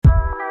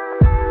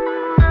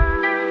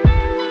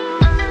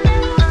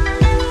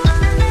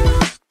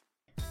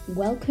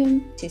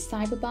Welcome to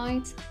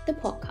Cyberbytes, the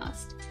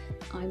podcast.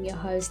 I'm your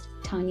host,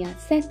 Tanya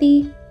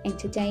Sethi, and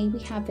today we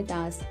have with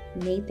us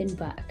Nathan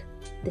Burke,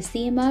 the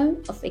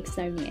CMO of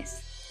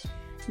Axonius.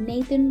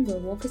 Nathan will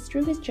walk us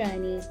through his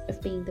journey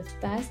of being the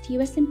first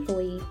US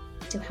employee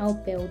to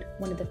help build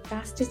one of the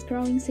fastest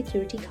growing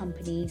security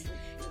companies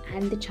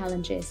and the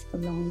challenges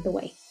along the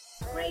way.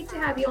 Great to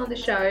have you on the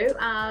show.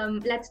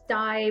 Let's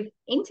dive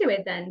into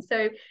it then.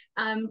 So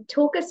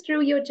talk us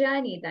through your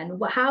journey then.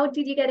 How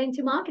did you get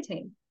into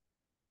marketing?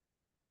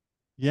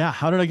 Yeah,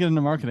 how did I get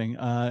into marketing?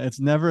 It's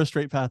never a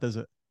straight path, is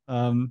it?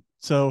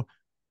 So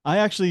I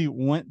actually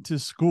went to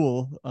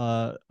school.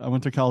 I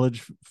went to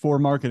college for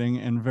marketing,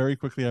 and very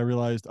quickly I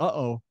realized,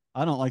 I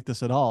don't like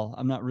this at all.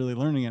 I'm not really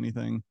learning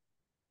anything.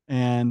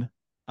 And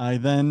I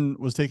then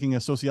was taking a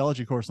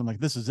sociology course. I'm like,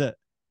 this is it.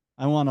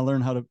 I want to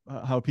learn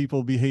how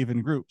people behave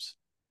in groups.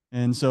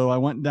 And so I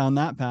went down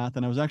that path,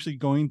 and I was actually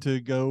going to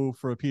go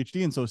for a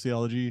PhD in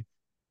sociology.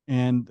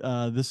 And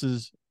this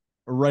is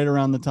right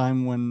around the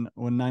time when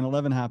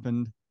 9/11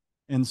 happened.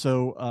 And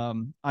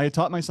so I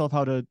taught myself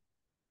how to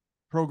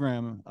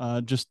program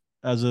just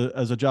as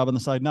a job on the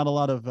side. Not a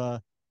lot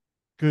of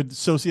good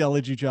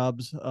sociology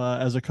jobs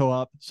as a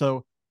co-op.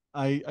 So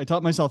I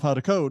taught myself how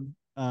to code,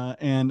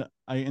 and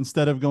I,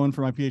 instead of going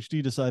for my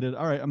PhD, decided,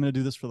 all right, I'm going to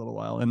do this for a little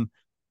while. And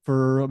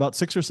for about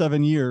 6 or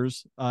 7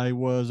 years, I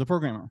was a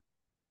programmer.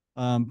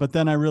 But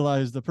then I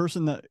realized the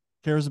person that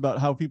cares about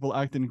how people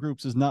act in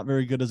groups is not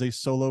very good as a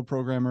solo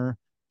programmer,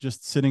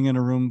 just sitting in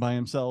a room by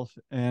himself.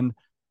 And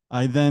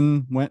I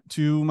then went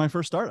to my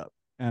first startup,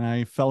 and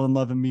I fell in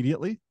love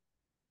immediately.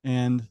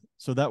 And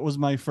so that was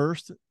my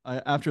first.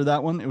 After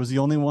that one, it was the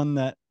only one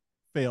that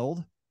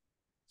failed.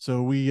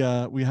 So we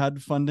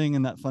had funding,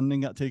 and that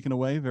funding got taken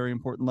away. Very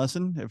important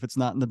lesson. If it's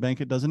not in the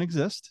bank, it doesn't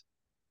exist.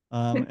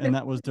 And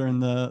that was during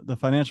the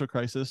financial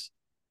crisis.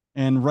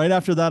 And right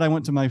after that, I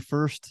went to my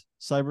first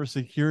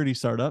cybersecurity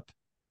startup,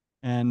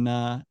 and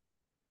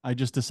I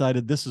just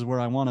decided this is where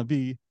I want to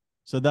be.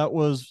 So that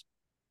was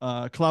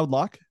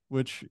CloudLock,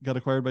 which got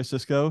acquired by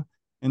Cisco.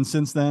 And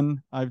since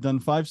then, I've done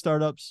 5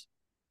 startups,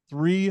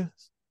 3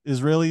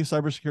 Israeli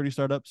cybersecurity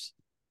startups.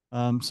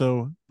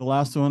 So the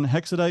last one,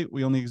 Hexadite,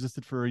 we only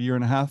existed for a year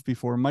and a half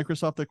before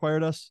Microsoft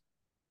acquired us.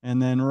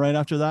 And then right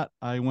after that,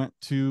 I went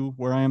to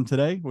where I am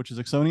today, which is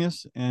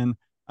Axonius. And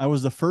I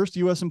was the first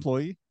US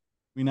employee.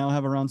 We now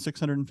have around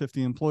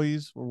 650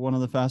 employees. We're one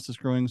of the fastest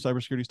growing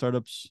cybersecurity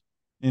startups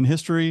in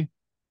history.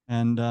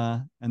 And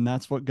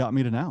that's what got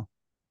me to now.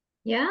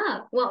 Yeah,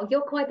 well,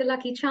 you're quite the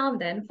lucky charm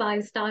then.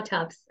 5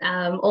 startups,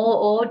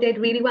 or did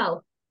really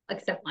well,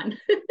 except one.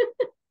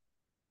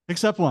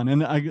 Except one,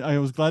 and I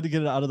was glad to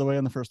get it out of the way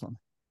on the first one.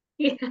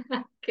 Yeah,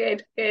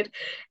 good, good.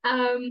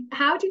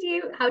 How did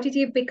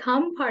you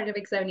become part of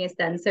Axonius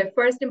then? So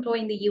first employee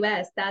in the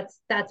US,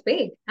 that's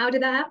big. How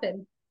did that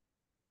happen?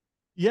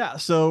 Yeah,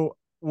 so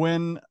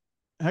when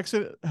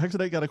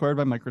Hexadite got acquired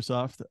by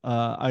Microsoft,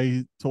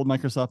 I told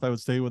Microsoft I would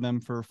stay with them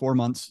for 4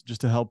 months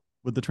just to help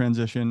with the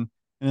transition.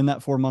 And in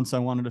that 4 months, I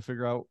wanted to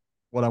figure out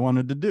what I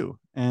wanted to do.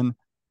 And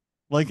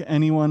like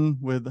anyone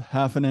with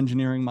half an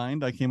engineering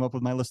mind, I came up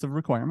with my list of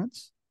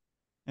requirements.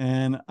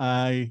 And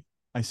I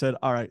said,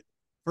 all right,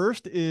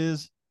 first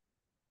is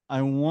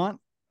I want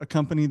a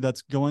company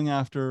that's going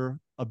after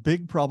a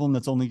big problem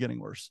that's only getting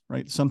worse,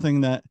 right?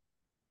 Something that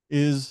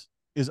is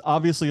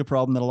obviously a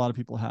problem that a lot of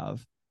people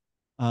have.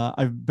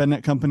 I've been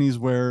at companies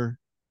where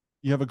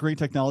you have a great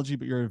technology,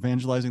 but you're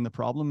evangelizing the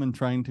problem and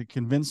trying to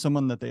convince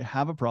someone that they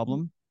have a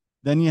problem.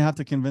 Then you have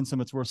to convince them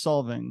it's worth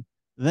solving.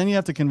 Then you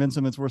have to convince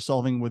them it's worth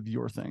solving with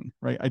your thing,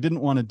 right? I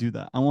didn't want to do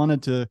that. I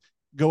wanted to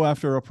go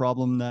after a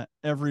problem that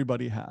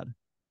everybody had.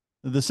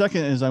 The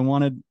second is I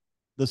wanted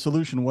the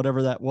solution,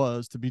 whatever that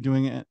was, to be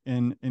doing it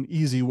in an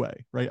easy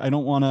way, right? I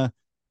don't want to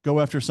go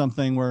after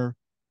something where,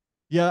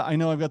 yeah, I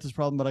know I've got this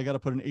problem, but I got to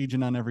put an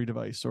agent on every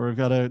device, or I've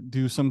got to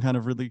do some kind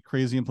of really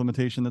crazy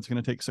implementation that's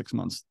going to take 6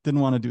 months. Didn't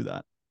want to do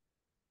that.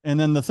 And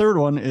then the third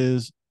one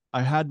is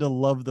I had to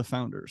love the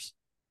founders.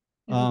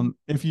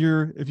 If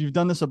you've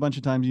done this a bunch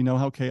of times, you know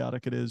how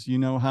chaotic it is. You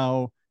know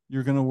how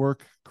you're going to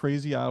work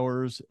crazy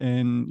hours,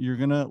 and you're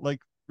going to like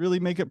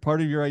really make it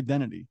part of your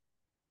identity.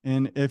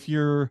 And if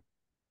you're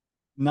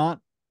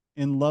not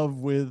in love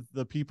with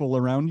the people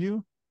around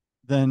you,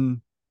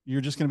 then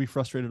you're just going to be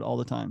frustrated all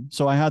the time.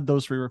 So I had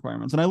those 3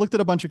 requirements, and I looked at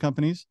a bunch of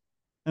companies,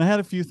 and I had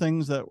a few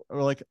things that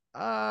were like,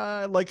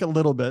 I like a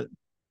little bit,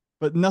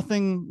 but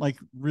nothing like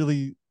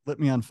really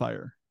lit me on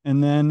fire.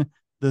 And then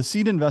the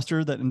seed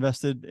investor that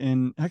invested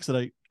in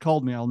Hexadite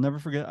called me. I'll never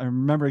forget. I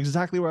remember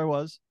exactly where I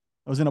was.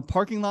 I was in a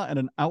parking lot at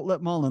an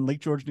outlet mall in Lake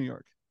George, New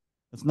York.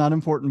 It's not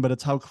important, but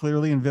it's how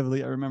clearly and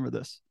vividly I remember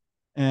this.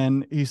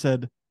 And he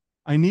said,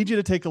 I need you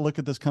to take a look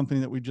at this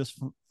company that we just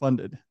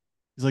funded.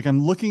 He's like,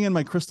 I'm looking in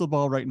my crystal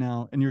ball right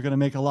now, and you're going to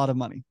make a lot of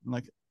money. I'm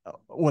like, oh,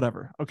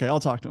 whatever. Okay, I'll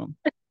talk to him.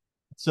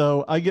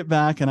 So I get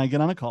back and I get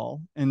on a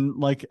call, and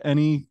like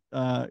any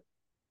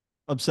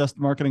obsessed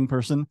marketing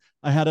person,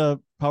 I had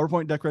a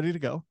PowerPoint deck ready to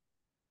go.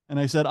 And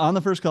I said on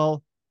the first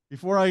call,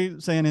 before I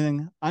say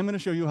anything, I'm going to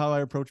show you how I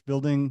approach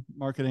building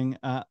marketing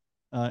at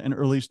an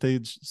early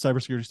stage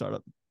cybersecurity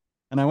startup.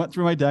 And I went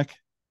through my deck,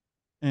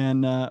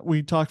 and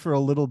we talked for a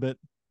little bit.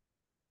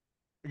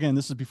 Again,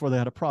 this is before they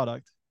had a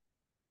product.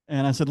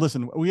 And I said,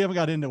 listen, we haven't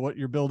got into what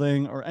you're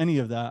building or any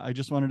of that. I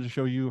just wanted to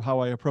show you how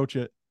I approach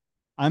it.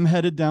 I'm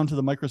headed down to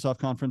the Microsoft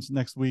conference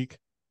next week.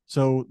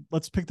 So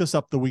let's pick this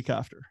up the week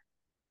after.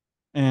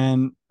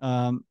 And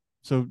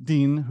so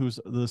Dean, who's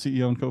the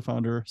CEO and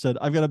co-founder, said,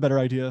 I've got a better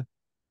idea.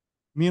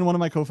 Me and one of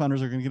my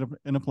co-founders are going to get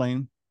in a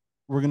plane.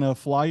 We're going to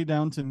fly you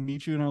down to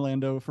meet you in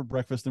Orlando for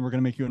breakfast, and we're going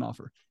to make you an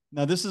offer.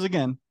 Now, this is,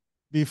 again,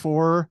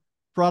 before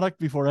product,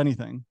 before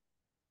anything.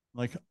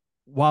 Like,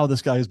 wow,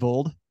 this guy is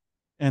bold.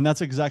 And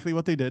that's exactly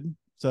what they did.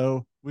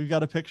 So we've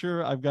got a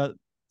picture I've got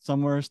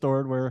somewhere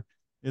stored where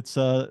it's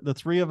the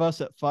three of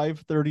us at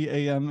 5:30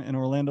 a.m. in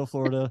Orlando,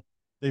 Florida.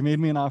 They made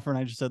me an offer, and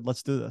I just said,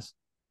 let's do this.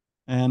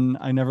 And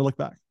I never looked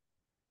back.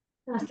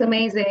 That's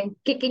amazing.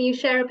 Can you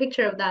share a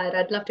picture of that?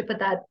 I'd love to put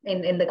that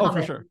in the comments. Oh,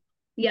 for sure.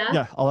 Yeah?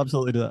 Yeah, I'll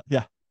absolutely do that.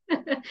 Yeah.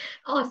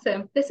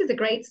 Awesome. This is a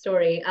great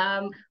story.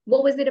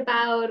 What was it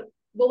about?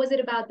 What was it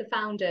about the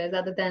founders,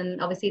 other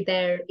than obviously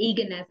their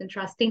eagerness and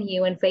trusting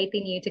you and faith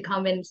in you to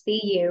come and see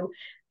you?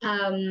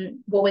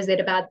 What was it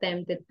about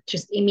them that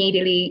just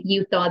immediately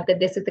you thought that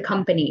this is the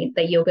company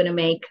that you're going to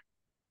make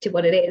to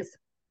what it is?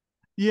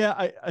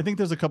 Yeah, I think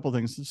there's a couple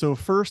things. So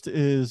first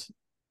is,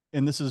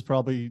 and this is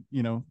probably,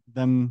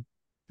 them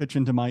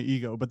pitching to my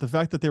ego, but the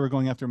fact that they were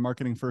going after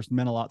marketing first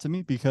meant a lot to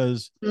me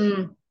because,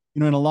 in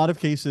a lot of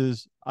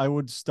cases, I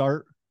would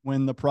start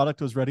when the product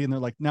was ready and they're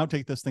like, now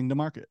take this thing to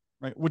market,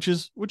 right? Which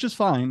is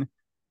fine.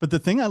 But the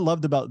thing I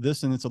loved about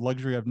this, and it's a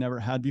luxury I've never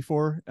had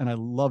before, and I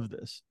love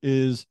this,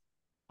 is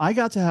I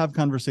got to have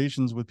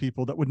conversations with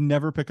people that would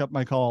never pick up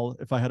my call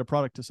if I had a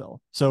product to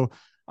sell. So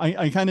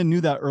I kind of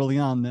knew that early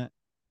on that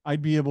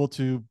I'd be able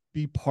to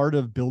be part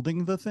of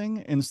building the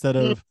thing instead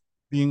of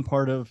being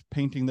part of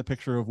painting the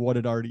picture of what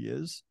it already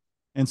is.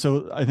 And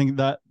so I think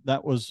that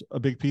was a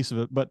big piece of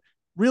it. But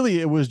really,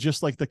 it was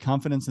just like the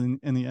confidence and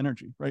the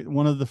energy, right?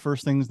 One of the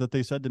first things that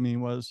they said to me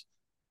was,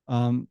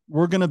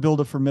 we're going to build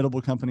a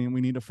formidable company and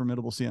we need a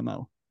formidable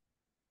CMO.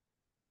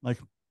 Like,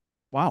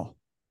 wow.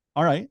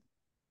 All right.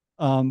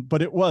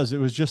 But it was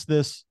just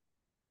this,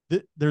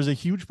 there's a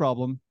huge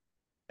problem.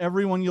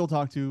 Everyone you'll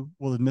talk to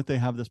will admit they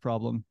have this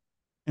problem.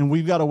 And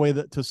we've got a way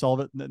to solve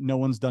it that no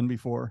one's done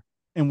before.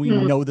 And we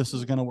know this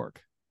is going to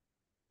work.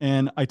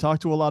 And I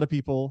talked to a lot of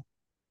people,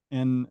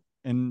 and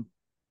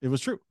it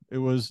was true. It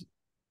was,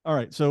 all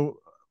right, so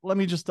let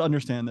me just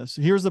understand this.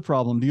 Here's the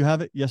problem. Do you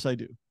have it? Yes, I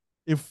do.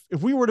 If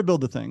we were to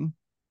build a thing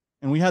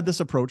and we had this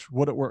approach,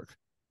 would it work?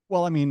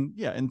 Well, I mean,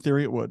 yeah, in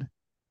theory it would.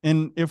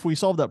 And if we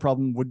solved that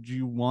problem, would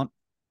you want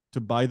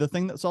to buy the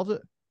thing that solves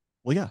it?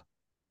 Well, yeah.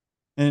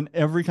 And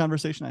every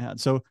conversation I had.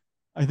 So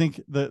I think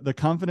the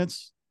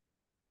confidence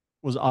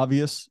was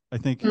obvious. I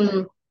think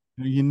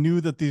you knew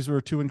that these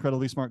were two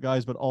incredibly smart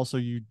guys, but also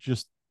you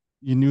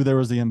knew there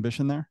was the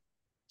ambition there.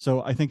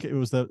 So I think it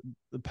was the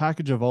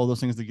package of all those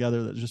things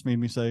together that just made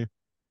me say,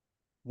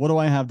 what do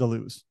I have to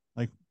lose?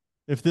 Like,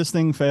 if this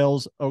thing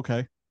fails,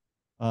 okay,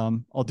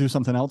 I'll do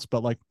something else,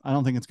 but like, I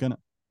don't think it's gonna.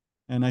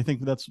 And I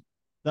think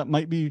that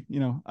might be,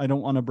 I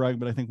don't want to brag,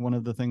 but I think one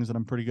of the things that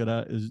I'm pretty good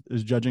at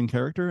is judging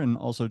character, and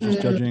also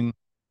just judging,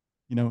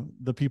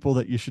 the people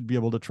that you should be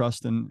able to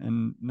trust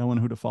and knowing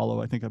who to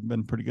follow. I think I've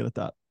been pretty good at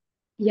that.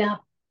 Yeah.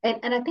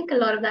 And I think a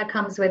lot of that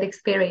comes with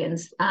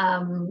experience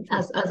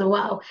as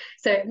well.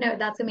 So no,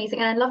 that's amazing.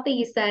 And I love that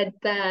you said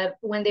that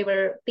when they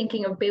were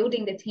thinking of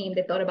building the team,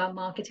 they thought about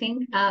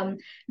marketing.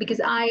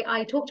 Because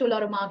I talk to a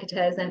lot of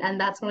marketers, and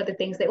that's one of the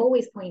things they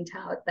always point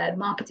out, that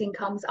marketing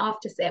comes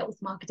after sales.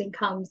 Marketing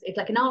it's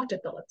like an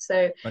afterthought.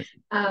 So right.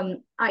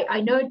 I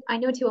know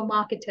to a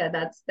marketer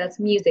that's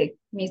music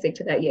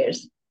to their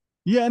ears.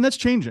 Yeah, and that's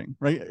changing,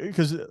 right?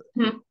 Because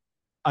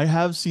I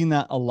have seen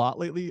that a lot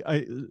lately.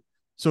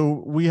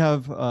 So we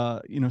have,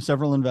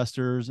 several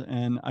investors,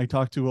 and I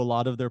talk to a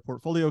lot of their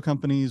portfolio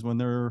companies when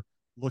they're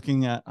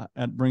looking at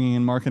bringing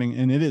in marketing,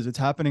 and it's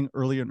happening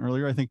earlier and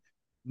earlier. I think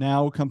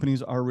now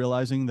companies are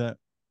realizing that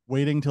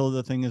waiting till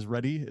the thing is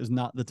ready is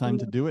not the time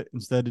to do it.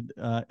 Instead,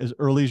 as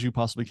early as you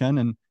possibly can.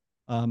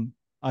 And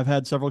I've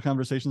had several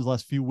conversations the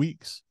last few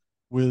weeks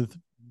with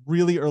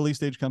really early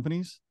stage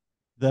companies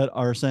that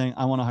are saying,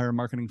 I want to hire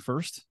marketing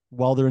first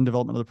while they're in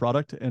development of the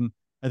product. And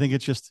I think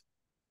it's just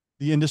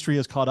the industry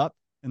has caught up,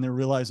 and they're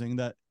realizing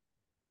that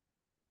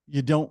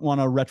you don't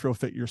want to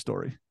retrofit your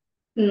story.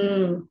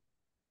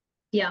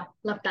 Yeah,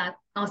 love that.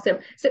 Awesome.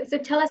 So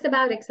tell us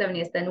about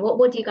Axonius then.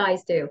 What do you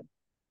guys do?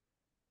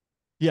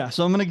 Yeah,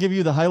 so I'm going to give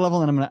you the high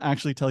level, and I'm going to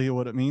actually tell you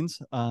what it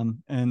means.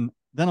 And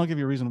then I'll give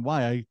you a reason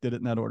why I did it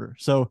in that order.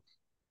 So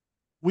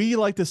we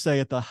like to say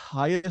at the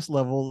highest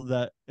level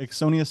that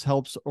Axonius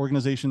helps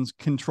organizations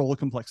control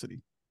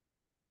complexity.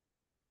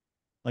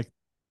 Like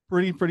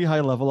pretty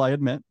high level, I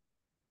admit.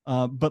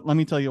 But let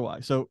me tell you why.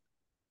 So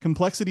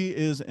complexity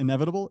is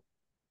inevitable.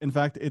 In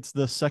fact, it's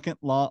the second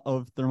law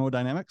of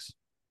thermodynamics,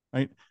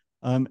 right?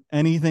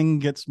 Anything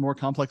gets more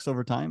complex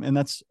over time, and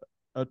that's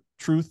a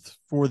truth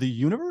for the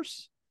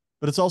universe,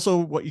 but it's also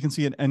what you can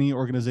see in any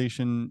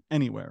organization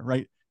anywhere,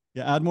 right?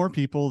 You add more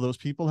people, those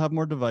people have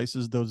more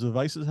devices, those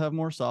devices have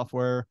more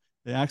software,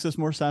 they access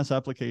more SaaS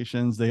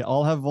applications, they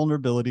all have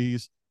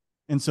vulnerabilities.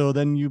 And so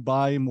then you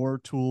buy more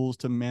tools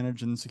to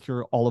manage and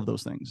secure all of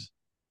those things.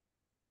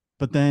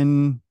 But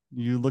then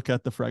you look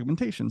at the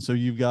fragmentation. So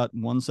you've got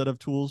one set of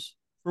tools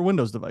for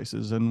Windows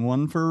devices and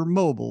one for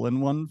mobile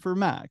and one for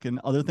Mac and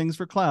other things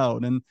for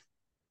cloud. And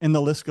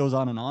the list goes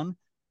on and on.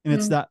 And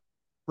it's that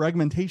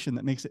fragmentation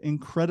that makes it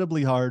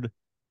incredibly hard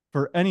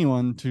for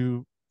anyone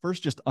to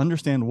first just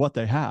understand what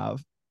they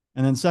have.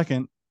 And then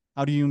second,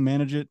 how do you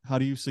manage it? How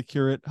do you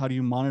secure it? How do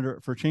you monitor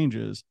it for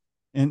changes?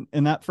 And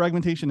that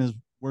fragmentation is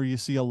where you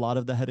see a lot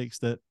of the headaches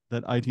that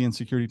IT and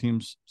security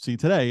teams see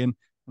today. And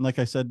like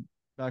I said,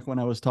 back when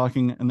I was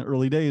talking in the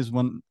early days,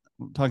 when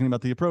talking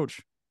about the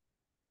approach,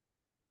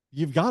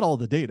 you've got all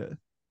the data.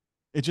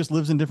 It just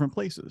lives in different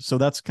places. So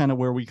that's kind of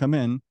where we come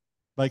in.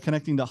 By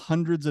connecting to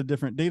hundreds of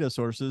different data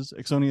sources,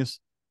 Axonius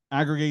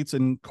aggregates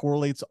and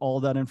correlates all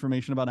that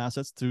information about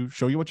assets to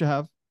show you what you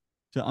have,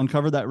 to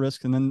uncover that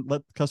risk, and then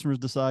let customers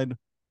decide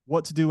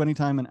what to do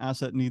anytime an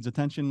asset needs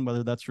attention,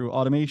 whether that's through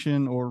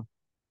automation or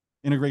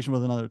integration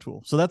with another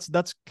tool. So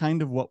that's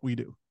kind of what we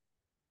do.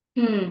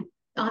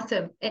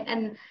 Awesome.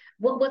 And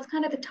what's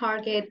kind of the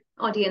target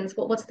audience?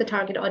 What's the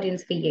target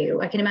audience for you?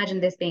 I can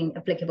imagine this being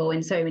applicable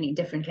in so many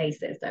different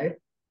cases, though.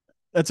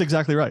 That's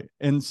exactly right.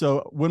 And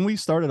so when we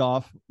started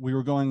off, we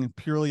were going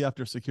purely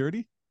after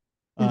security,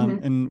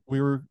 and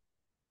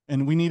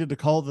we needed to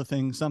call the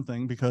thing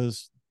something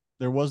because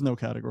there was no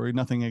category,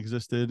 nothing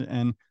existed,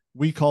 and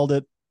we called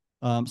it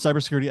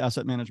cybersecurity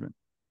asset management.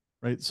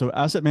 Right. So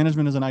asset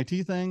management is an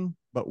IT thing,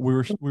 but we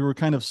were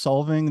kind of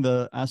solving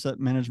the asset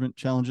management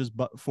challenges,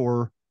 but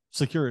for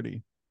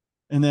security.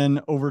 And then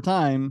over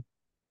time,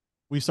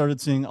 we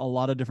started seeing a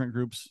lot of different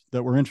groups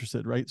that were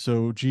interested, right?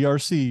 So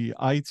GRC,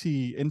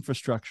 IT,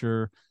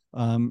 infrastructure,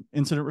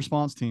 incident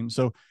response team.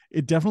 So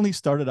it definitely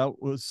started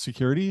out with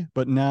security,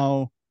 but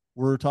now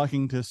we're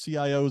talking to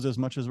CIOs as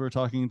much as we're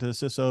talking to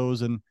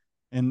CISOs,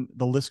 and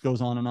the list goes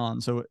on and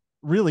on. So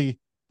really,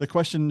 the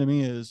question to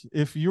me is,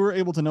 if you were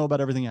able to know about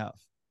everything you have,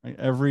 right?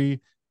 Every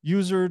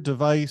user,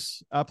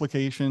 device,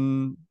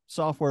 application,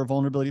 software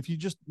vulnerability, if you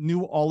just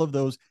knew all of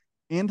those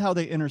and how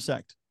they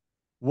intersect,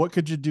 what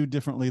could you do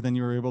differently than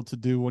you were able to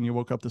do when you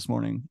woke up this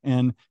morning?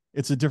 And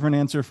it's a different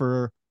answer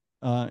for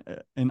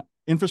an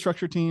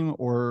infrastructure team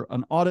or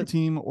an audit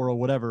team or a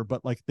whatever,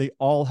 but like they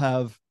all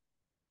have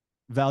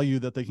value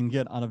that they can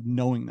get out of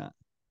knowing that.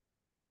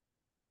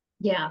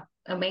 Yeah,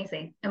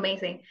 amazing.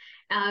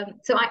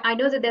 So I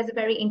know that there's a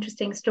very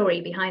interesting story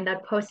behind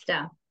that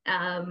poster.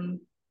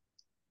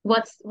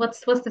 What's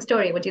the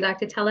story? Would you like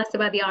to tell us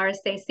about the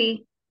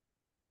RSAC?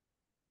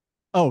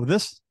 Oh,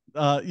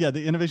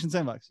 the Innovation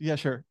Sandbox. Yeah,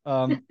 sure.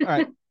 All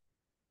right.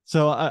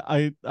 So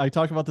I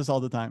talk about this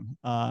all the time,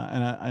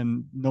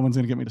 and no one's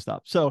going to get me to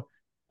stop. So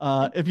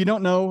if you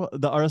don't know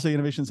the RSA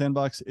Innovation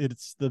Sandbox,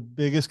 it's the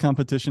biggest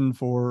competition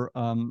for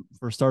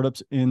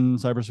startups in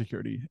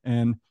cybersecurity,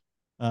 and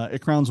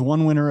it crowns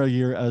one winner a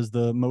year as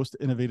the most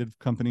innovative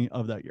company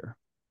of that year.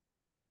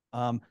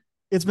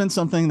 It's been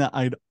something that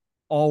I'd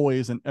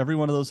always, and every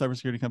one of those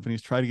cybersecurity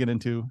companies try to get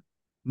into,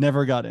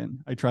 never got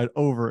in. I tried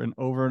over and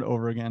over and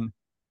over again.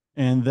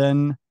 And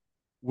then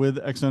with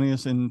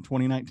Axonius in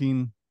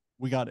 2019,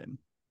 we got in.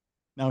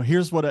 Now,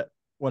 here's what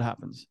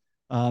happens.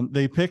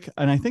 They pick,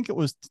 and I think it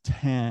was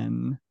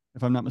 10,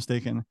 if I'm not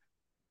mistaken.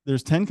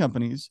 There's 10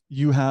 companies.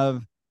 You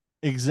have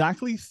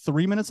exactly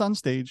 3 minutes on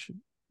stage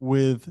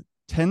with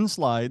 10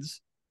 slides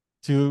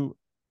to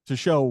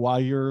show why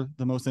you're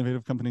the most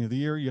innovative company of the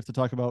year. You have to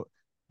talk about,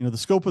 the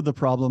scope of the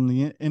problem,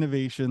 the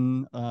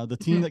innovation, the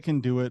team that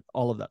can do it,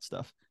 all of that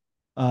stuff.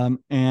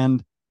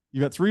 And you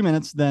got 3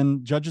 minutes,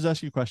 then judges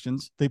ask you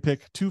questions. They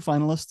pick 2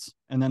 finalists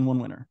and then 1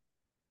 winner.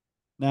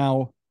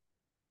 Now,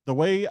 the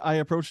way I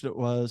approached it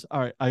was, all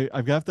right,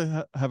 I've got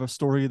to have a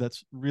story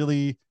that's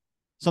really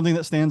something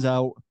that stands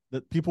out,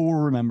 that people will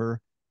remember.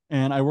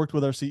 And I worked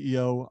with our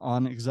CEO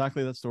on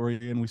exactly that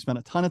story, and we spent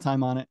a ton of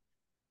time on it.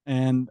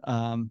 And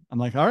I'm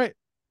like, all right,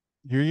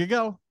 here you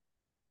go.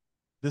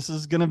 This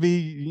is going to be,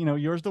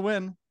 yours to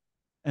win.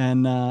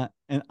 And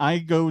I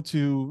go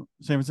to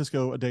San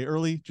Francisco a day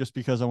early just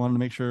because I wanted to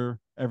make sure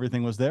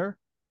everything was there.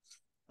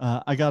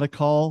 I got a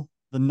call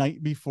the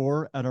night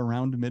before at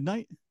around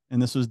midnight,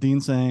 and this was Dean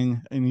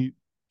saying, and he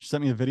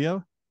sent me a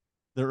video.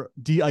 They're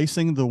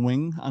de-icing the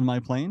wing on my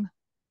plane.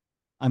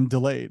 I'm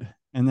delayed.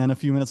 And then a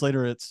few minutes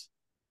later,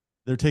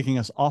 they're taking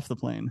us off the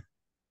plane.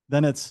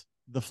 Then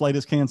the flight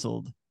is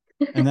canceled.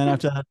 And then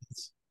after that,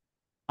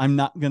 I'm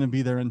not going to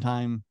be there in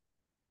time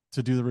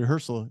to do the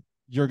rehearsal.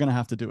 You're going to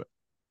have to do it.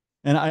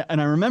 And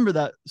I remember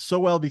that so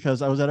well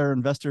because I was at our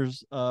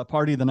investors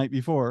party the night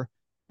before,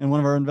 and one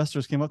of our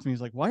investors came up to me.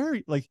 He's like, "Why are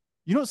you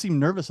you don't seem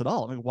nervous at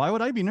all?" I'm like, "Why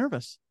would I be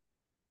nervous?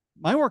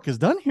 My work is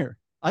done here.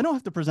 I don't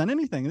have to present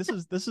anything.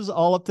 This is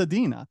all up to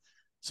Dina.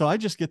 So I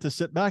just get to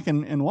sit back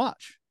and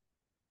watch."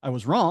 I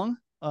was wrong.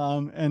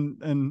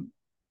 And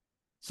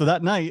so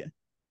that night,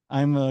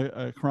 I'm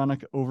a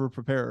chronic over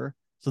preparer.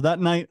 So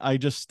that night I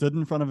just stood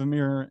in front of a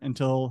mirror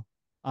until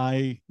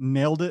I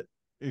nailed it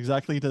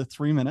exactly to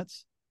 3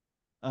 minutes.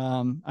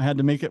 I had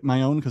to make it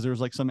my own because there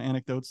was like some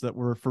anecdotes that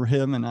were for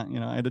him, and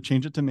I had to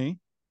change it to me.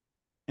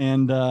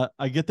 And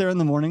I get there in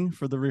the morning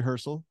for the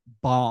rehearsal.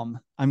 Bomb.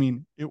 I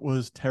mean, it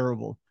was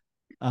terrible.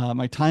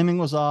 My timing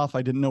was off.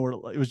 I didn't know where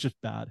it was, just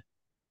bad.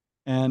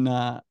 And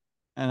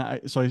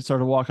so I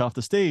started to walk off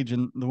the stage,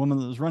 and the woman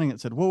that was running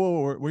it said, "Whoa, whoa,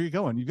 whoa, where are you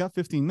going? You've got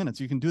 15 minutes.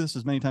 You can do this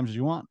as many times as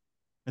you want."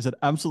 I said,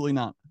 "Absolutely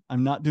not.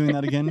 I'm not doing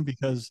that again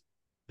because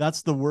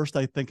that's the worst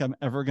I think I'm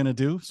ever going to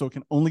do. So it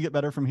can only get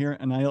better from here."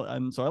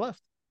 And so I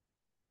left.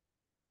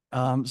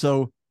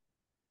 So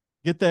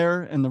get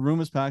there, and the room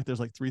is packed. There's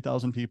like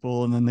 3,000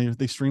 people, and then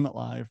they stream it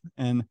live.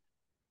 And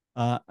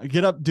I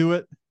get up, do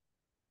it.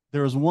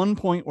 There was one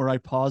point where I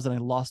paused and I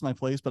lost my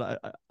place, but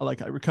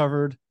I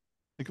recovered.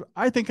 Like,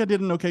 I think I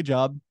did an okay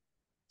job.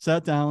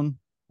 Sat down,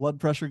 blood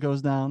pressure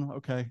goes down.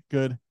 Okay,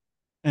 good.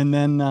 And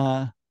then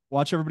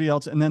watch everybody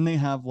else. And then they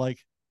have like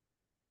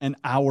an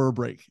hour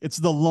break. It's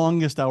the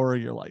longest hour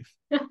of your life.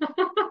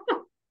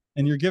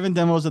 And you're giving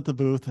demos at the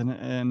booth,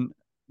 and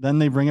then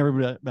they bring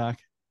everybody back.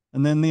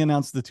 And then they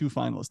announce the two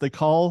finalists. They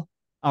call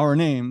our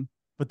name,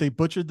 but they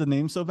butchered the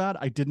name so bad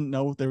I didn't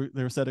know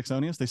they said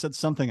Axonius. They said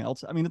something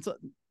else. I mean, it's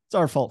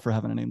our fault for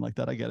having a name like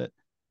that. I get it.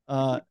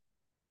 And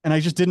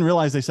I just didn't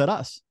realize they said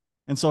us.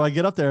 And so I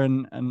get up there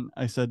and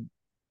I said,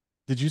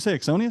 "Did you say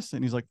Axonius?"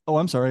 And he's like, "Oh,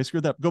 I'm sorry, I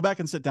screwed that up. Go back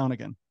and sit down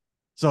again."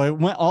 So I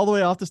went all the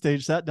way off the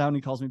stage, sat down.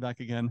 He calls me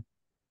back again.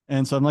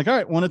 And so I'm like, "All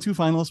right, 1 of 2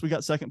 finalists. We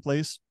got second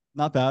place.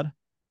 Not bad."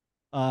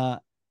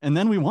 And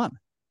then we won.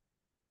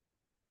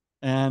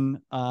 And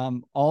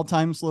all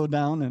time slowed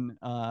down, and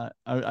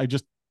I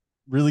just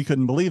really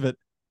couldn't believe it.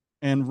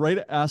 And right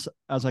as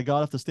I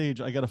got off the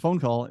stage, I got a phone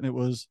call, and it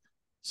was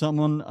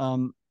someone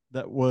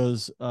that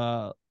was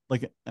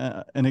like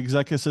an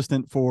exec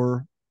assistant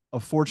for a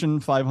Fortune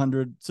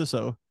 500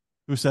 CISO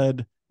who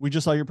said, "We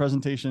just saw your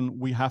presentation.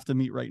 We have to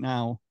meet right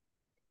now."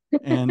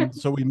 And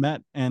so we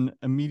met and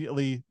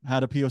immediately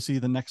had a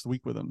POC the next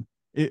week with him.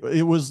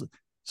 It was,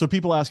 so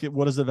people ask it,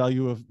 what is the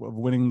value of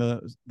winning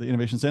the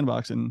Innovation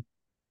Sandbox? And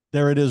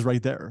there it is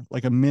right there.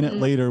 Like a minute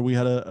later, we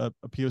had a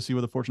POC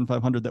with a Fortune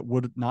 500 that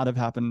would not have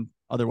happened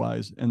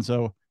otherwise. And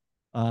so,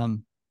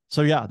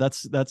 yeah,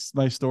 that's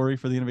my story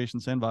for the Innovation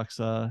Sandbox.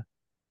 I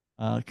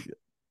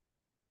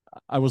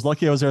was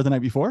lucky I was there the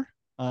night before.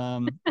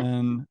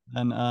 And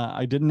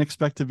I didn't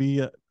expect to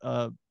be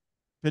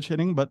pitch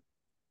hitting, but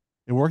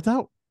it worked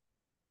out.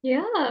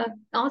 Yeah,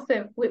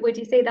 awesome. Would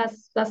you say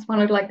that's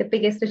one of like the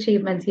biggest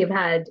achievements you've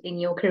had in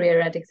your career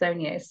at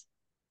Axonius?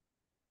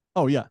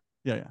 Oh yeah.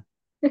 Yeah.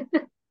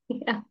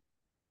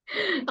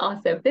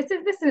 Awesome. This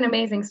is an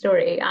amazing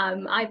story.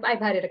 I've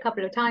heard it a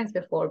couple of times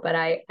before, but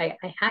I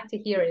had to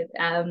hear it.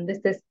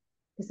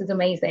 This is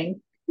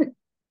amazing.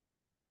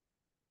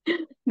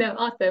 No,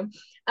 awesome.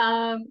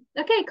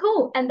 Okay,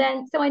 cool. And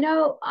then, so I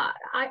know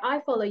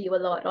I follow you a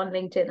lot on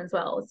LinkedIn as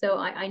well. So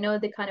I know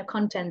the kind of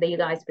content that you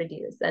guys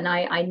produce, and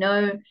I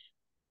know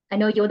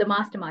you're the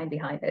mastermind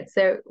behind it.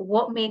 So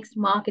what makes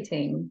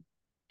marketing,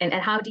 and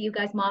how do you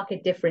guys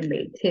market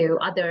differently to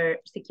other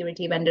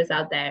security vendors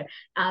out there?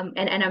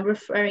 And I'm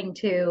referring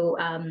to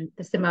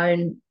the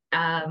Simone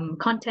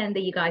content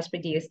that you guys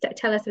produce.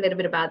 Tell us a little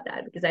bit about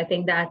that, because I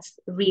think that's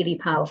really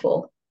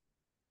powerful.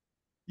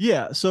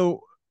 Yeah.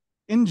 So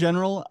in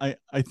general,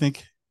 I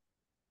think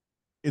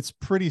it's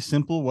pretty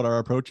simple what our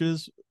approach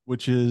is,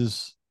 which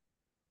is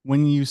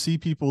when you see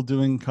people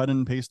doing cut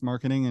and paste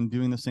marketing and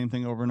doing the same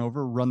thing over and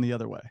over, run the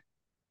other way.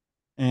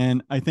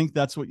 And I think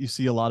that's what you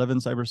see a lot of in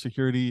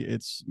cybersecurity.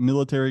 It's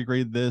military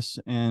grade this,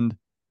 and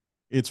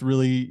it's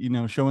really,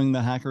 showing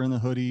the hacker in the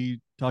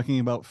hoodie,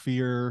 talking about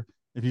fear.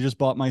 If you just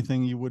bought my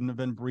thing, you wouldn't have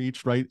been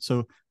breached, right?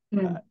 So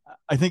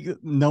I think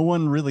no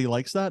one really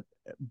likes that,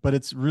 but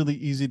it's really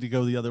easy to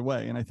go the other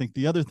way. And I think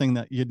the other thing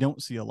that you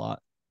don't see a lot,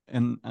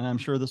 and I'm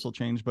sure this will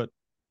change, but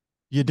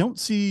you don't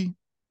see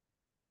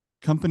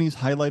companies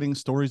highlighting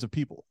stories of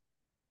people.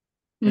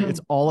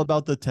 It's all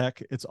about the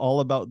tech. It's all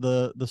about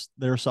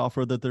their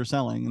software that they're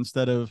selling,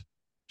 instead of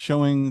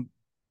showing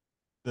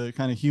the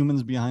kind of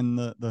humans behind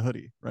the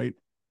hoodie, right?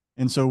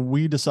 And so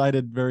we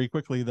decided very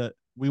quickly that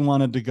we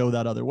wanted to go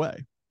that other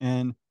way.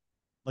 And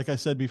like I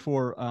said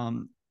before,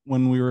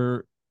 when we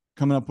were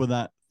coming up with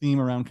that theme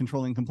around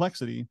controlling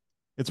complexity,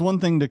 it's one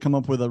thing to come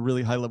up with a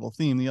really high level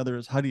theme. The other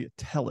is, how do you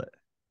tell it?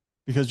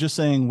 Because just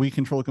saying we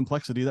control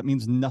complexity, that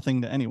means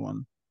nothing to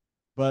anyone.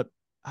 But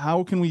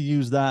how can we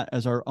use that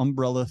as our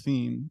umbrella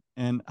theme,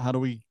 and how do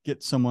we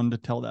get someone to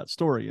tell that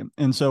story?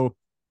 And so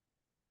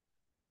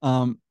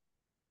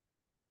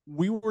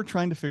we were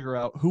trying to figure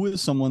out who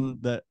is someone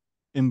that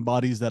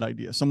embodies that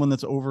idea, someone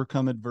that's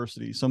overcome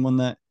adversity, someone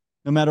that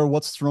no matter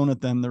what's thrown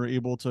at them, they're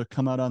able to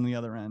come out on the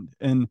other end.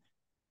 And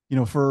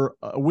for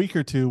a week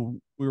or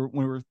two, when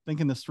we were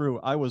thinking this through,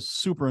 I was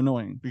super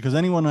annoying, because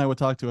anyone I would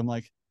talk to, I'm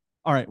like,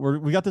 all right,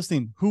 we got this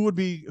theme. Who would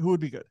be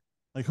good?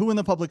 Like, who in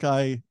the public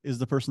eye is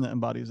the person that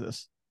embodies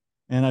this?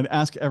 And I'd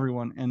ask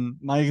everyone. And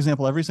my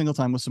example every single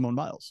time was Simone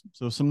Biles.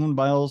 So Simone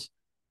Biles,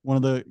 one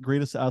of the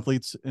greatest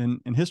athletes in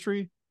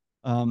history.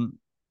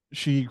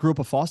 She grew up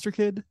a foster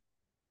kid.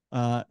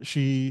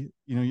 She,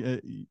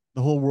 the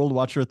whole world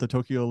watched her at the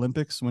Tokyo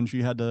Olympics when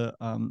she had to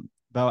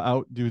bow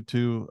out due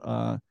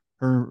to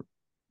her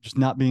just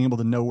not being able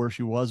to know where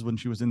she was when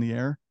she was in the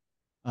air.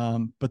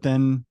 But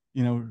then,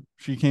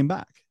 she came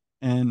back.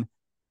 And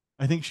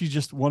I think she's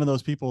just one of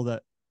those people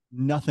that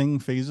nothing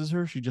phases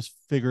her. She just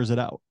figures it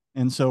out.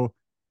 And so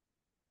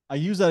I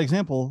use that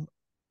example,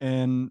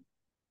 and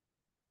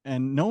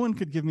no one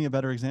could give me a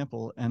better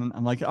example. And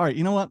I'm like, all right,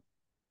 you know what?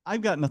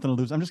 I've got nothing to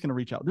lose. I'm just going to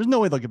reach out. There's no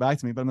way they'll get back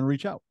to me, but I'm going to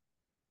reach out.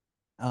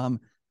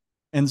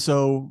 And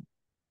so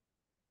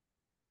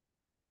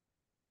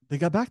they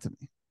got back to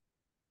me.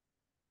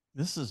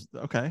 This is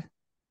okay.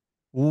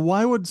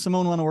 Why would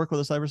Simone want to work with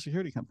a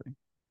cybersecurity company?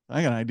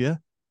 I got an idea.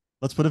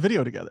 Let's put a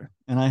video together.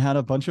 And I had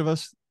a bunch of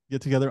us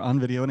get together on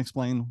video and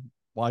explain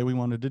why we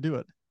wanted to do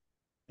it.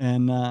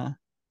 And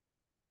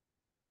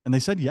they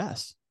said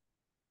yes.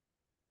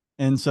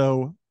 And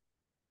so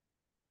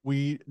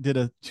we did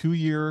a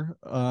 2-year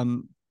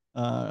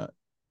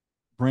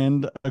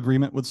brand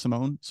agreement with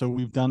Simone. So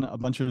we've done a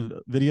bunch of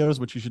videos,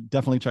 which you should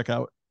definitely check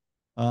out.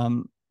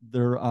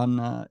 They're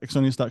on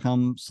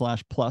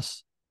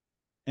Axonius.com/plus.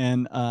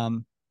 And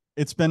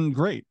it's been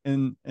great.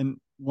 And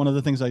one of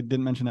the things I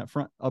didn't mention up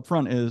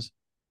front is,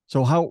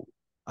 so how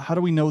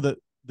do we know that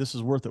this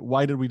is worth it?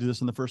 Why did we do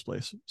this in the first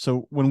place?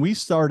 So when we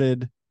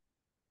started,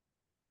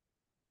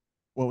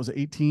 what was it,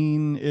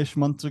 18-ish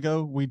months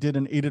ago, we did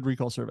an aided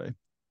recall survey.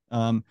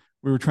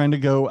 We were trying to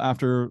go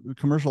after the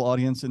commercial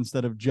audience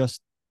instead of just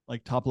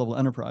like top level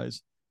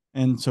enterprise.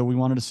 And so we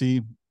wanted to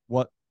see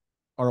what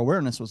our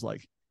awareness was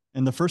like.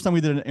 And the first time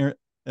we did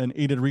an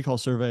aided recall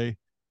survey,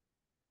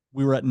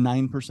 we were at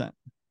 9%.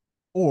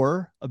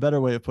 Or a better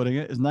way of putting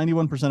it is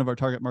 91% of our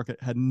target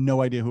market had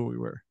no idea who we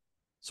were.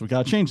 So we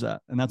got to change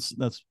that. And that's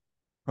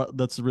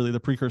really the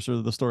precursor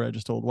to the story I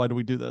just told. Why do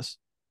we do this?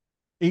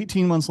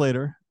 18 months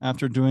later,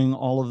 after doing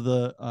all of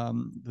the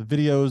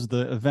videos,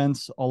 the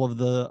events, all of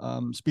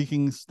the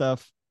speaking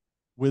stuff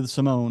with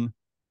Simone,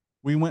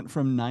 we went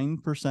from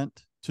 9%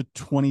 to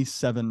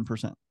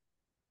 27%.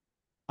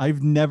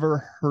 I've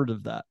never heard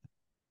of that.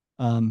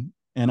 And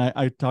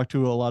I talked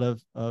to a lot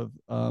of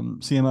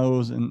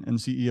CMOs and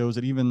CEOs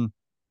at even,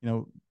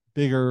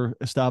 bigger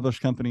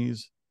established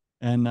companies.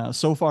 And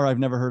so far, I've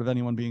never heard of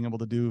anyone being able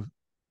to do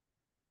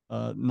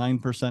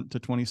 9% to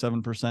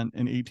 27%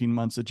 in 18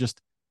 months.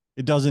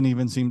 It doesn't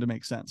even seem to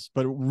make sense,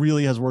 but it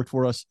really has worked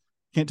for us.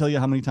 Can't tell you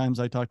how many times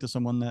I talked to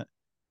someone that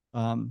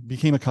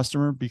became a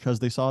customer because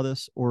they saw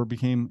this, or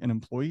became an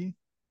employee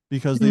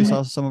because they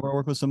saw some of our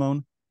work with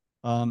Simone.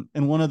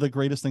 And one of the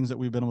greatest things that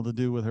we've been able to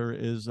do with her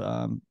is,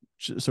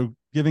 so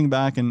giving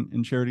back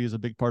and charity is a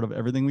big part of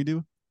everything we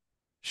do.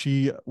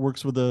 She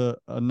works with a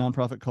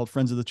nonprofit called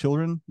Friends of the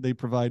Children. They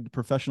provide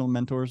professional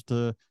mentors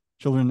to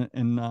children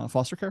in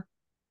foster care.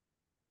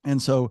 And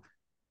so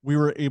we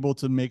were able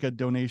to make a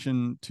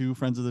donation to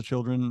Friends of the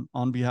Children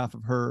on behalf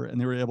of her,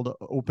 and they were able to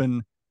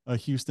open a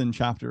Houston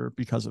chapter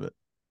because of it.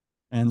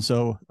 And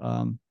so,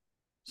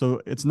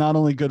 so it's not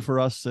only good for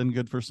us and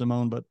good for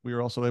Simone, but we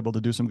were also able to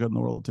do some good in the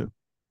world too.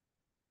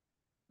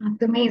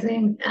 That's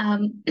amazing.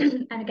 And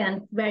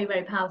again, very,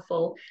 very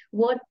powerful.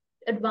 What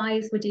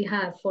advice would you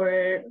have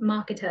for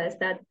marketers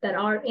that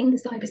are in the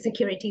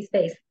cybersecurity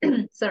space,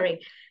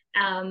 sorry,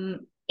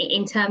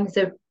 in terms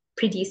of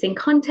producing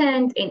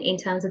content, in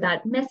terms of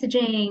that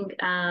messaging,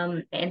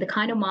 and the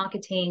kind of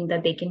marketing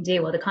that they can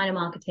do, or the kind of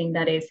marketing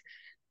that is,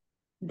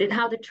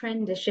 how the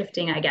trend is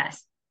shifting, I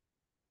guess?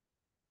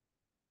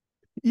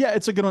 Yeah,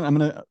 it's a good one. I'm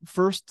going to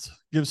first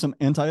give some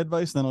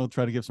anti-advice, then I'll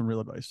try to give some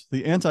real advice.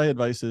 The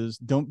anti-advice is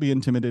don't be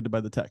intimidated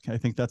by the tech. I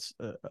think that's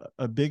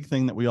a big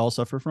thing that we all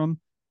suffer from.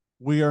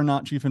 We are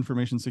not chief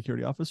information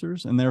security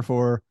officers, and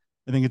therefore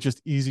I think it's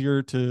just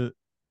easier to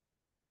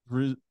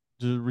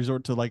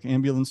resort to like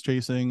ambulance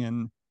chasing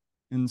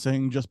and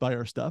saying just buy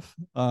our stuff.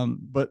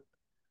 But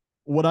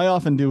what I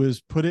often do is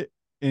put it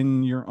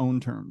in your own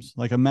terms.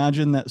 Like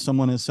imagine that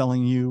someone is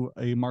selling you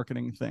a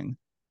marketing thing,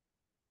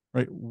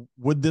 right?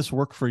 Would this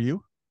work for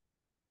you?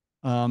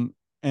 And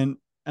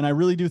I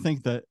really do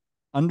think that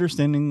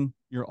understanding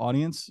your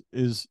audience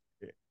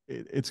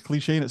it's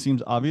cliche and it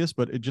seems obvious,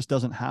 but it just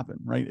doesn't happen,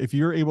 right? If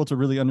you're able to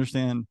really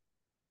understand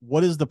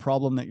what is the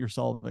problem that you're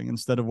solving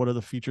instead of what are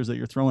the features that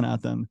you're throwing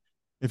at them,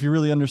 if you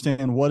really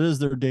understand what is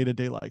their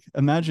day-to-day like,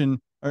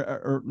 imagine,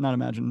 or not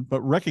imagine,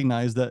 but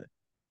recognize that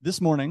this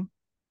morning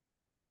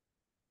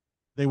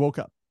they woke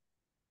up,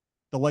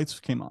 the lights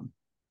came on,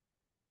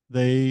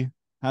 they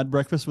had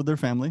breakfast with their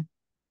family,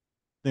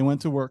 they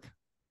went to work.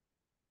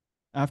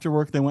 After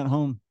work, they went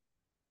home.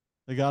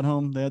 They got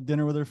home, they had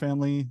dinner with their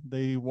family,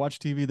 they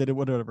watched TV, they did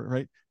whatever,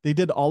 right? They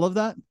did all of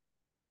that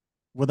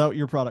without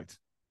your product.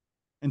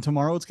 And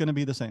tomorrow it's going to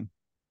be the same.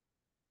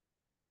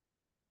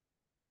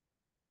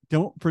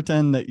 Don't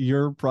pretend that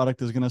your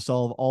product is going to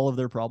solve all of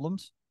their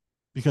problems,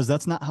 because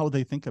that's not how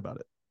they think about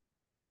it.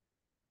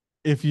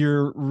 If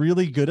you're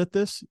really good at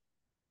this,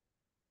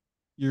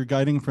 your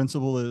guiding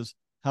principle is,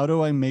 how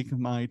do I make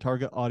my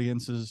target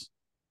audience's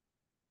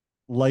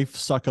life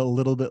suck a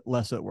little bit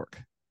less at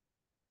work?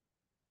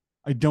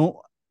 I don't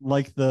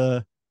like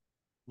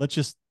let's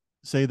just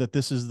say that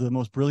this is the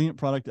most brilliant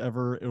product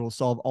ever. It will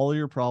solve all of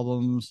your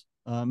problems,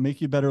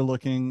 make you better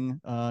looking,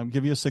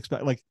 give you a six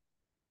pack. Like,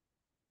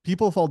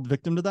 people fall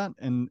victim to that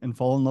and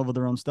fall in love with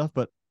their own stuff.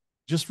 But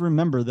just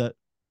remember that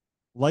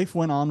life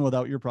went on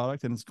without your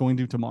product, and it's going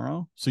to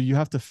tomorrow. So you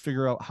have to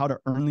figure out how to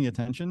earn the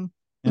attention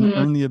and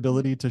earn the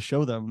ability to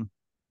show them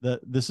that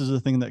this is a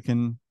thing that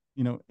can,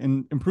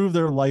 improve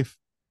their life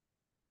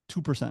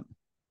 2%.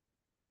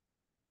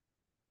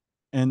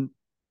 And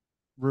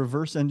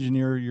reverse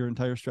engineer your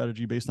entire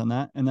strategy based on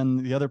that. And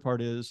then the other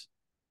part is,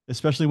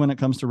 especially when it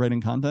comes to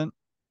writing content,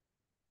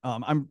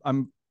 I've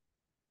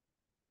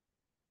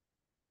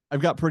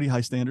got pretty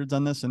high standards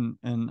on this, and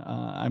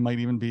I might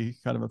even be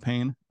kind of a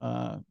pain,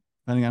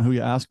 depending on who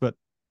you ask. But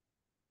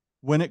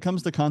when it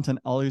comes to content,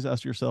 always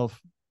ask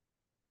yourself,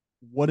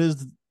 what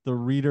is the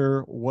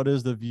reader, what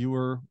is the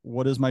viewer,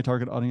 what is my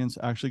target audience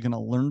actually going to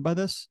learn by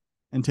this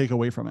and take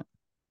away from it?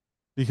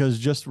 Because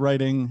just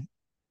writing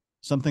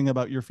something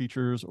about your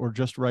features, or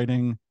just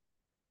writing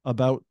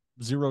about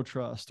zero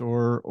trust,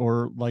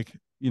 or like,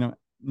 you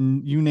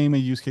name a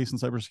use case in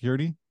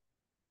cybersecurity,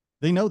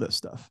 they know this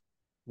stuff.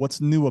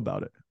 What's new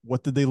about it?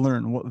 What did they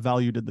learn? What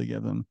value did they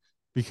give them?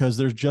 Because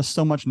there's just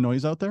so much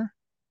noise out there.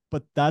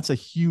 But that's a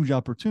huge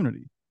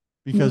opportunity,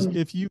 because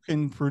if you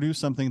can produce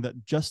something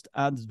that just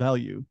adds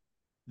value,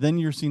 then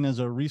you're seen as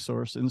a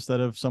resource instead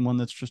of someone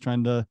that's just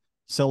trying to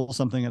sell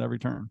something at every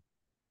turn.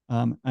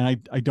 And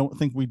I don't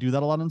think we do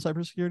that a lot in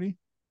cybersecurity.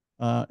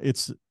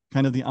 It's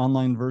kind of the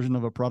online version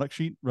of a product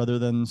sheet rather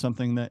than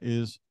something that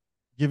is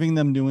giving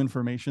them new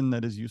information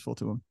that is useful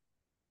to them.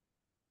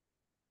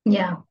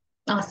 Yeah,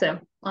 awesome.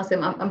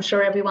 I'm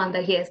sure everyone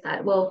that hears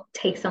that will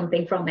take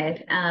something from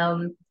it.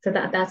 So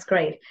that's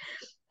great.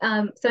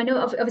 So I know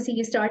obviously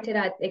you started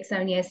at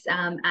Axonius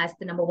as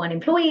the #1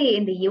 employee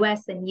in the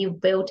US, and you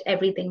built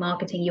everything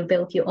marketing. You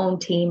built your own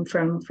team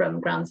from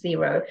ground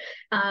zero.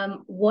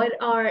 What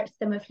are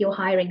some of your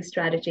hiring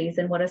strategies,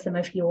 and what are some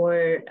of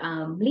your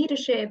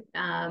leadership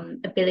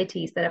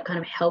abilities that have kind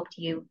of helped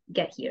you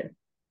get here?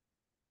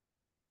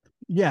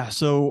 Yeah.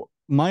 So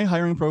my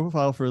hiring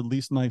profile for at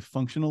least my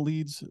functional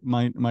leads,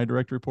 my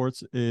direct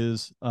reports,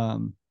 is I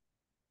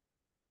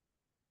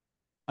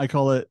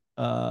call it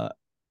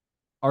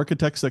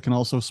architects that can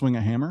also swing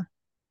a hammer,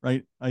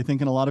 right? I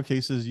think in a lot of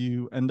cases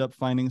you end up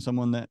finding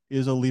someone that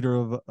is a leader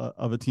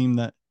of a team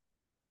that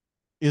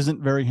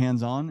isn't very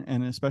hands-on,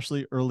 and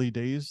especially early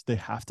days, they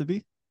have to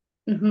be.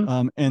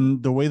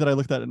 And the way that I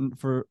look at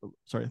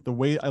it the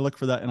way I look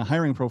for that in a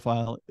hiring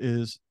profile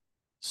is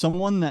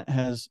someone that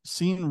has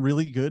seen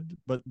really good,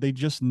 but they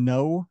just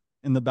know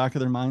in the back of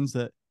their minds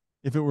that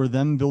if it were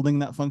them building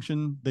that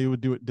function, they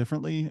would do it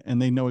differently, and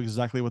they know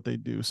exactly what they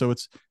do. So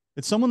it's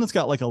someone that's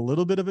got like a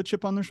little bit of a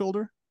chip on their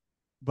shoulder,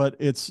 but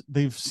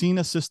they've seen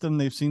a system,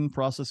 they've seen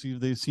processes,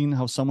 they've seen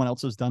how someone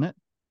else has done it,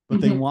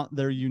 but they want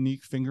their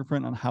unique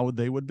fingerprint on how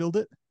they would build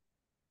it.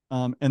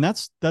 And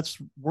that's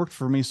worked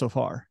for me so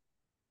far.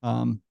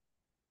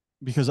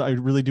 Because I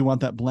really do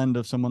want that blend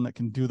of someone that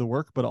can do the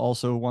work, but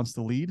also wants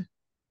to lead.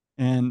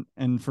 And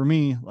for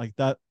me, like,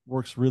 that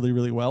works really,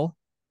 really well.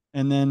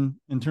 And then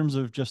in terms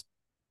of just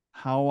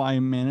how I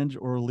manage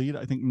or lead,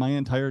 I think my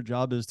entire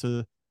job is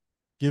to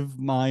give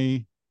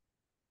my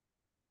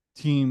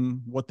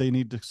team what they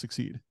need to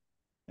succeed.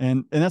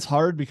 And that's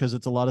hard, because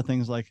it's a lot of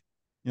things like,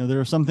 there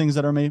are some things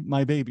that are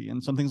my baby,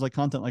 and some things like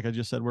content, like I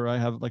just said, where I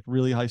have like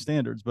really high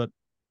standards. But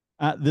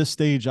at this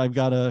stage, I've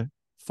got to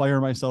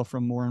fire myself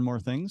from more and more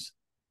things.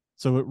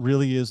 So it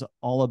really is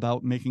all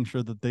about making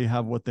sure that they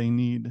have what they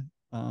need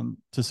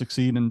to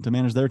succeed and to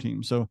manage their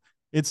team. So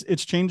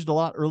it's changed a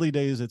lot. Early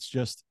days, it's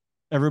just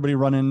everybody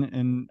running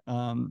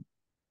and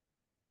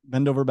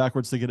bend over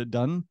backwards to get it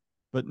done.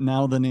 But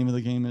now the name of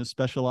the game is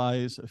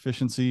specialize,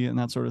 efficiency, and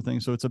that sort of thing.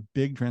 So it's a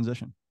big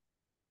transition.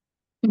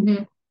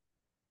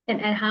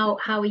 And how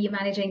are you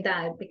managing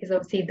that? Because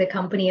obviously the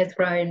company has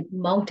grown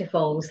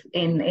multiples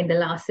in the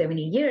last so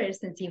many years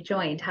since you've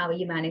joined. How are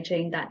you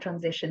managing that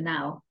transition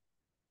now?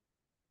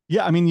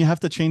 Yeah, I mean, you have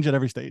to change at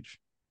every stage,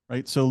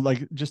 right? So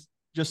like just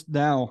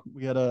now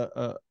we had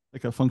a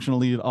functional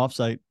lead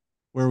offsite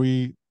where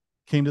we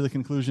came to the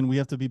conclusion we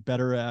have to be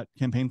better at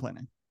campaign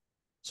planning.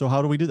 So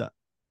how do we do that?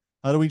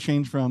 How do we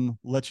change from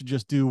let's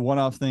just do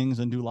one-off things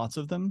and do lots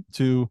of them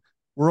to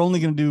we're only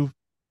going to do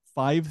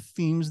 5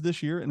 themes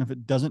this year, and if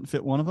it doesn't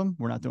fit one of them,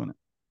 we're not doing it.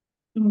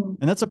 And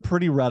that's a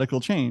pretty radical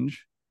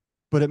change,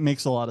 but it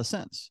makes a lot of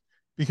sense,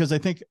 because I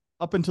think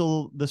up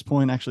until this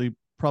point, actually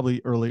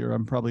probably earlier,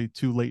 I'm probably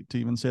too late to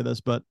even say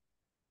this, but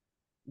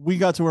we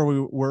got to where we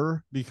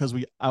were because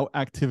we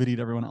out-activitied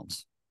everyone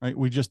else, right?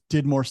 We just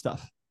did more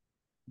stuff.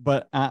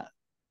 But at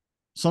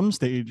some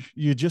stage,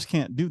 you just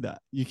can't do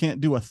that. You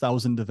can't do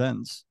 1,000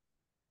 events,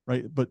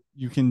 right? But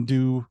you can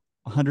do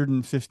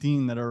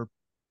 115 that are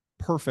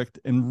perfect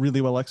and really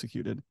well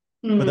executed.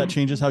 But that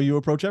changes how you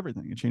approach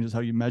everything. It changes how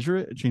you measure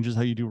it. It changes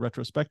how you do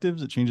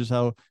retrospectives. It changes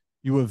how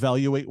you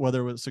evaluate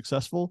whether it was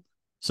successful.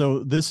 So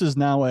this is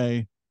now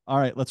all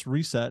right, let's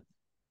reset.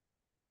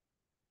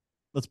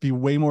 Let's be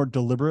way more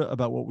deliberate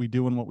about what we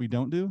do and what we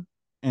don't do.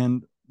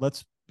 And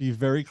let's be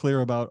very clear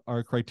about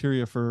our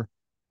criteria for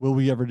will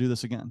we ever do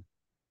this again?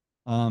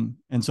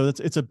 And so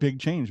it's a big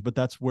change, but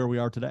that's where we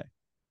are today.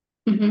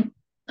 Mm-hmm.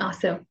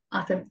 Awesome.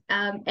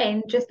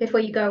 And just before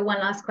you go, one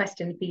last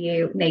question for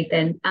you,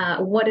 Nathan.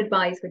 What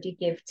advice would you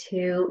give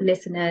to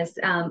listeners,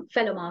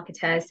 fellow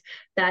marketers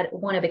that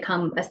want to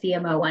become a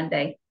CMO one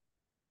day?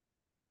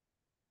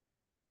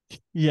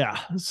 Yeah.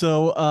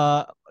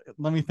 So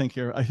let me think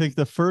here. I think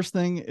the first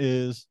thing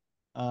is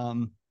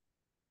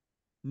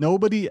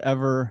nobody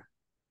ever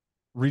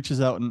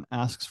reaches out and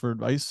asks for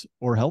advice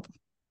or help.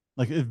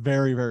 Like it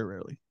very, very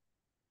rarely.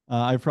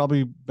 I've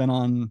probably been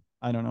on,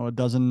 I don't know, a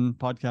dozen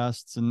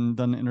podcasts and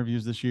done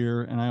interviews this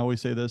year. And I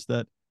always say this,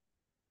 that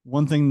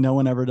one thing no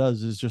one ever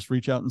does is just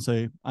reach out and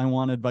say, I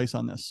want advice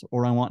on this,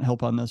 or I want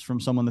help on this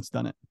from someone that's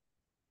done it.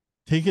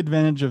 Take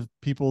advantage of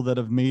people that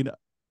have made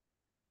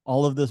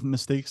all of the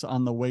mistakes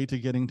on the way to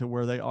getting to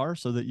where they are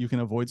so that you can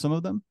avoid some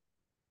of them.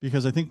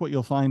 Because I think what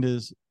you'll find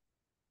is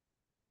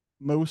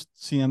most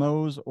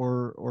CMOs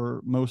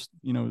or most,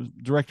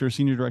 directors,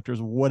 senior directors,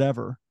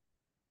 whatever,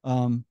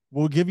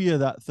 will give you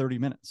that 30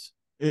 minutes.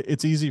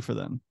 It's easy for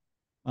them.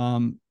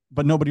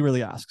 But nobody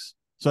really asks.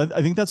 So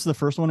I think that's the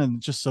first one, and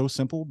just so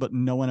simple, but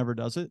no one ever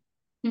does it.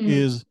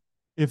 Is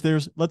if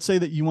let's say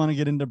that you want to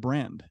get into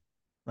brand,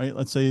 right?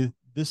 Let's say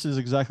this is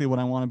exactly what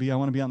I want to be. I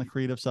want to be on the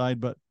creative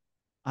side, but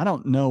I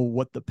don't know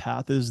what the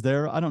path is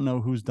there. I don't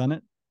know who's done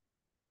it.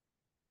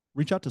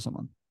 Reach out to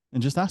someone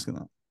and just ask them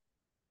that.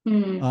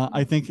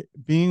 I think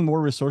being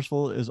more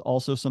resourceful is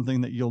also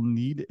something that you'll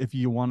need if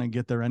you want to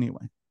get there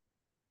anyway.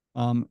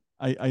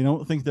 I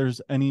don't think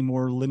there's any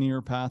more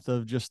linear path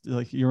of just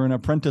like you're an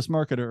apprentice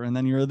marketer and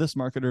then you're this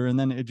marketer and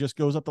then it just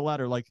goes up the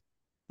ladder. Like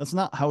that's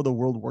not how the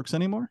world works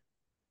anymore.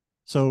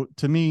 So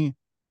to me,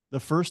 the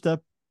first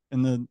step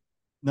and the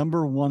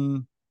number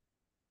one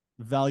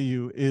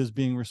value is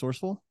being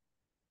resourceful.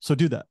 So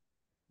do that.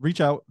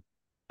 Reach out,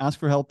 ask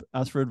for help,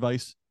 ask for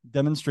advice,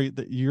 demonstrate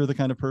that you're the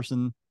kind of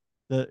person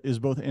that is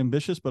both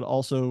ambitious, but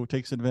also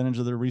takes advantage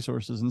of their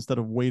resources instead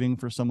of waiting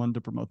for someone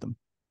to promote them.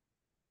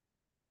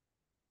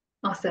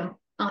 Awesome.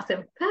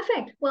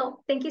 Perfect.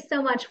 Well, thank you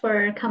so much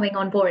for coming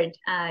on board,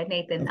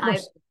 Nathan.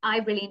 I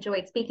really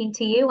enjoyed speaking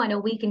to you. I know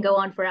we can go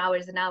on for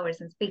hours and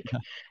hours and speak.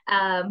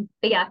 But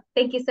yeah,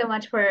 thank you so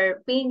much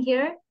for being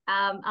here.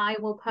 I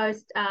will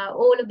post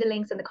all of the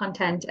links and the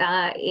content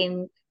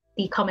in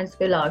the comments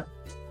below.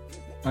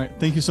 All right.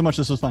 Thank you so much.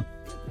 This was fun.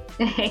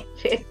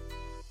 Cheers.